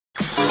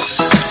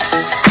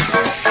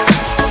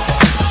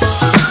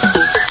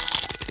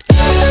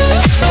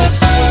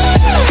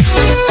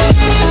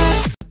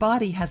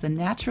body has a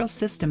natural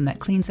system that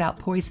cleans out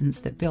poisons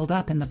that build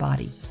up in the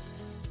body.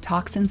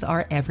 Toxins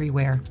are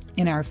everywhere,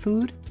 in our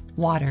food,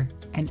 water,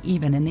 and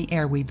even in the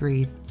air we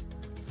breathe.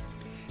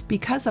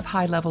 Because of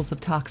high levels of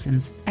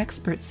toxins,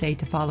 experts say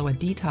to follow a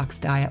detox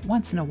diet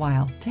once in a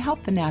while to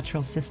help the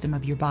natural system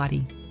of your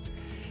body.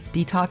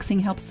 Detoxing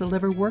helps the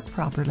liver work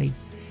properly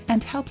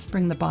and helps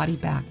bring the body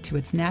back to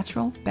its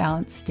natural,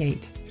 balanced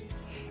state.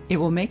 It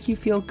will make you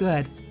feel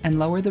good and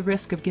lower the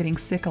risk of getting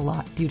sick a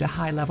lot due to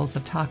high levels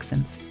of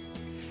toxins.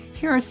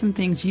 Here are some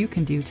things you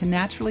can do to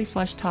naturally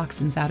flush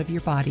toxins out of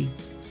your body.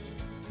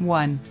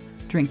 1.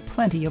 Drink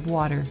plenty of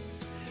water.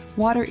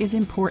 Water is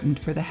important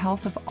for the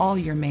health of all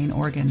your main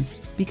organs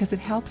because it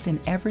helps in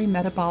every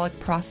metabolic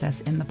process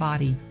in the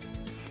body.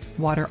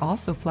 Water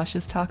also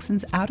flushes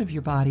toxins out of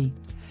your body.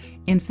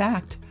 In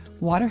fact,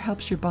 water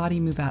helps your body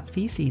move out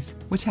feces,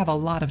 which have a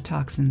lot of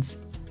toxins.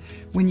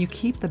 When you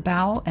keep the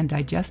bowel and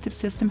digestive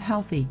system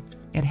healthy,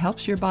 it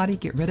helps your body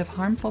get rid of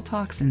harmful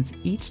toxins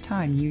each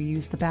time you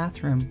use the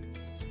bathroom.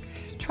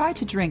 Try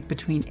to drink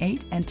between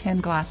 8 and 10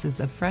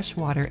 glasses of fresh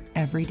water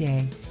every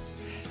day.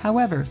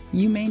 However,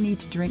 you may need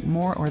to drink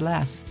more or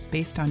less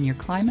based on your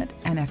climate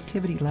and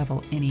activity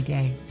level any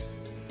day.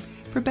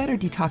 For better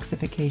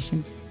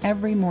detoxification,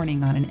 every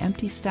morning on an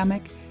empty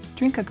stomach,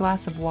 drink a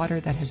glass of water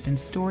that has been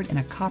stored in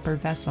a copper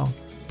vessel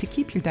to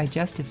keep your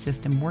digestive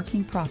system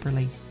working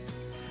properly.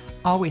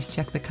 Always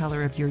check the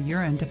color of your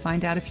urine to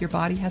find out if your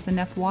body has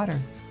enough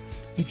water.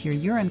 If your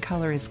urine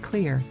color is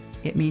clear,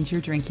 it means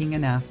you're drinking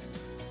enough.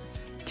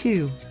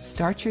 2.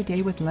 Start your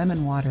day with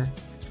lemon water.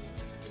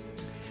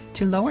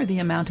 To lower the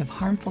amount of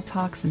harmful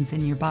toxins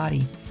in your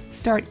body,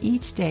 start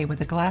each day with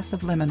a glass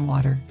of lemon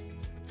water.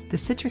 The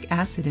citric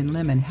acid in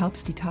lemon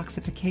helps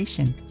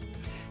detoxification.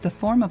 The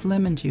form of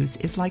lemon juice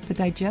is like the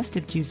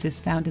digestive juices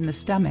found in the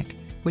stomach,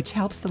 which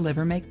helps the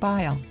liver make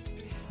bile.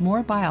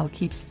 More bile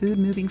keeps food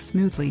moving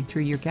smoothly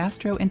through your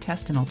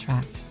gastrointestinal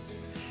tract.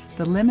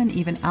 The lemon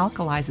even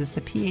alkalizes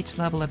the pH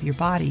level of your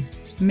body,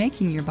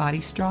 making your body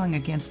strong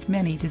against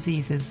many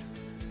diseases.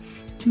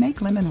 To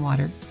make lemon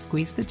water,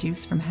 squeeze the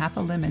juice from half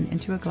a lemon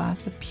into a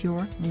glass of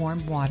pure,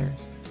 warm water.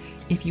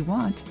 If you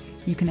want,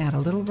 you can add a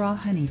little raw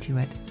honey to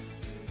it.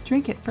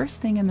 Drink it first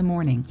thing in the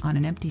morning on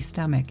an empty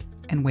stomach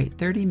and wait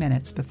 30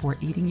 minutes before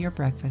eating your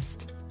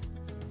breakfast.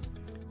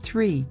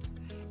 3.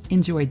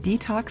 Enjoy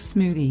detox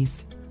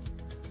smoothies.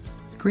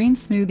 Green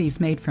smoothies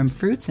made from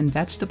fruits and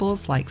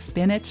vegetables like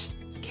spinach,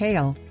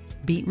 kale,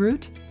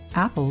 beetroot,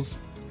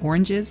 apples,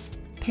 oranges,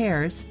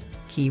 pears,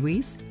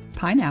 kiwis,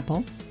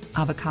 pineapple,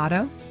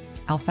 avocado,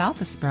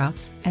 alfalfa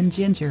sprouts, and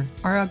ginger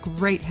are a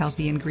great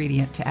healthy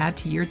ingredient to add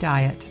to your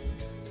diet.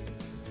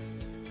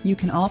 You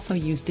can also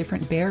use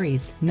different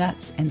berries,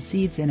 nuts, and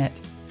seeds in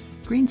it.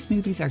 Green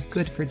smoothies are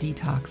good for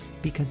detox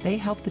because they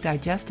help the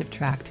digestive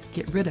tract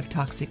get rid of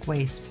toxic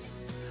waste.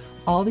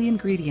 All the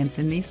ingredients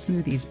in these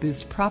smoothies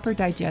boost proper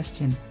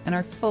digestion and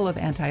are full of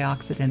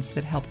antioxidants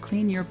that help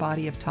clean your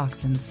body of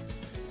toxins.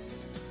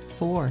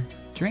 4.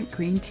 Drink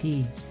green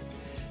tea.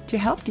 To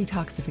help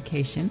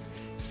detoxification,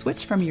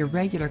 switch from your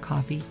regular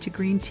coffee to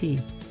green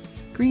tea.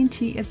 Green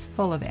tea is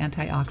full of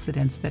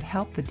antioxidants that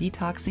help the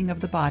detoxing of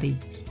the body.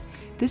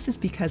 This is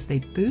because they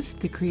boost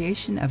the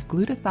creation of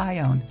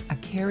glutathione, a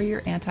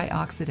carrier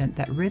antioxidant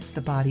that rids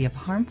the body of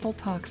harmful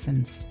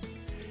toxins.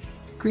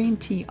 Green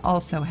tea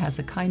also has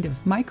a kind of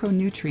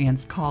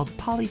micronutrients called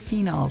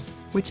polyphenols,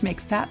 which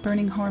make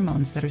fat-burning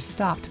hormones that are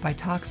stopped by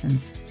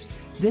toxins.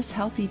 This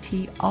healthy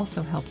tea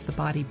also helps the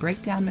body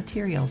break down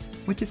materials,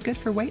 which is good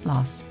for weight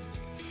loss.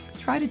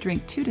 Try to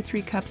drink 2 to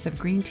 3 cups of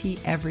green tea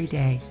every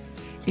day.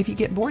 If you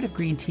get bored of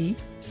green tea,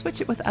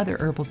 switch it with other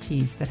herbal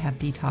teas that have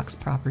detox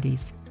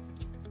properties.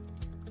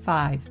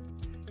 5.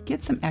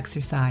 Get some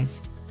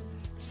exercise.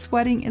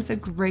 Sweating is a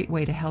great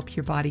way to help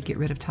your body get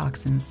rid of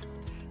toxins.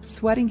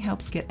 Sweating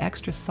helps get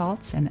extra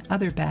salts and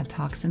other bad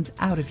toxins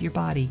out of your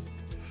body.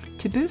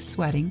 To boost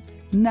sweating,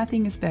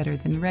 nothing is better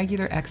than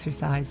regular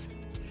exercise.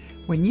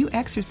 When you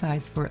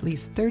exercise for at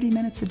least 30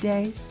 minutes a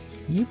day,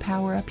 you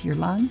power up your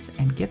lungs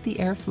and get the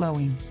air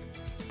flowing.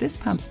 This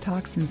pumps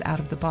toxins out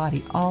of the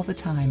body all the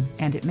time,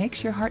 and it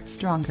makes your heart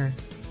stronger.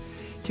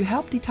 To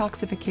help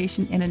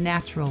detoxification in a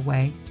natural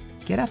way,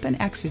 get up and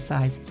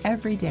exercise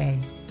every day.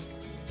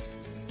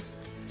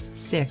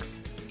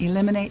 6.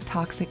 Eliminate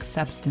toxic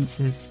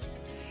substances.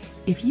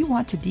 If you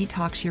want to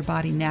detox your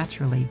body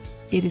naturally,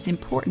 it is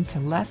important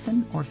to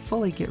lessen or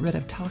fully get rid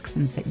of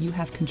toxins that you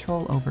have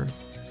control over.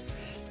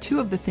 2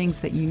 of the things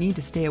that you need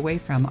to stay away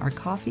from are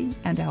coffee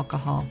and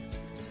alcohol.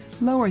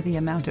 Lower the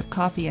amount of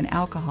coffee and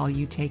alcohol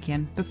you take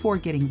in before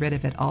getting rid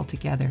of it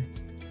altogether.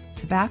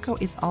 Tobacco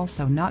is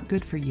also not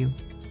good for you.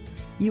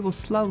 You will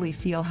slowly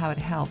feel how it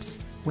helps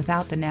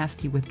without the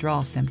nasty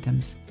withdrawal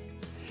symptoms.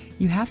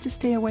 You have to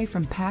stay away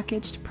from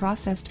packaged,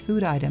 processed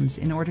food items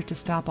in order to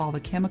stop all the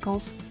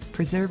chemicals,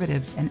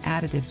 preservatives, and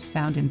additives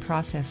found in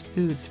processed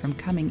foods from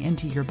coming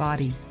into your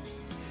body.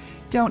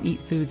 Don't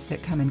eat foods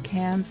that come in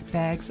cans,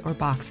 bags, or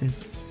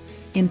boxes.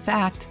 In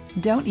fact,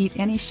 don't eat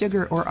any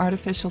sugar or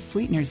artificial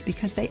sweeteners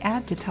because they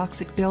add to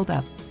toxic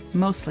buildup,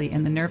 mostly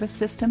in the nervous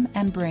system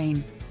and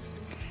brain.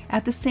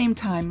 At the same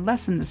time,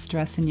 lessen the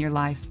stress in your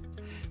life.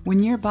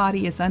 When your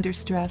body is under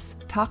stress,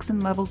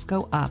 toxin levels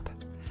go up.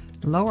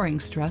 Lowering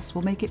stress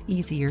will make it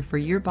easier for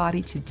your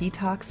body to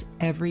detox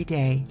every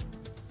day.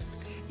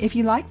 If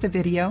you like the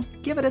video,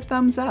 give it a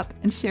thumbs up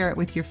and share it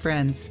with your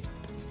friends.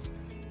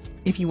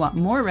 If you want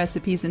more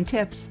recipes and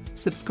tips,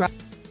 subscribe.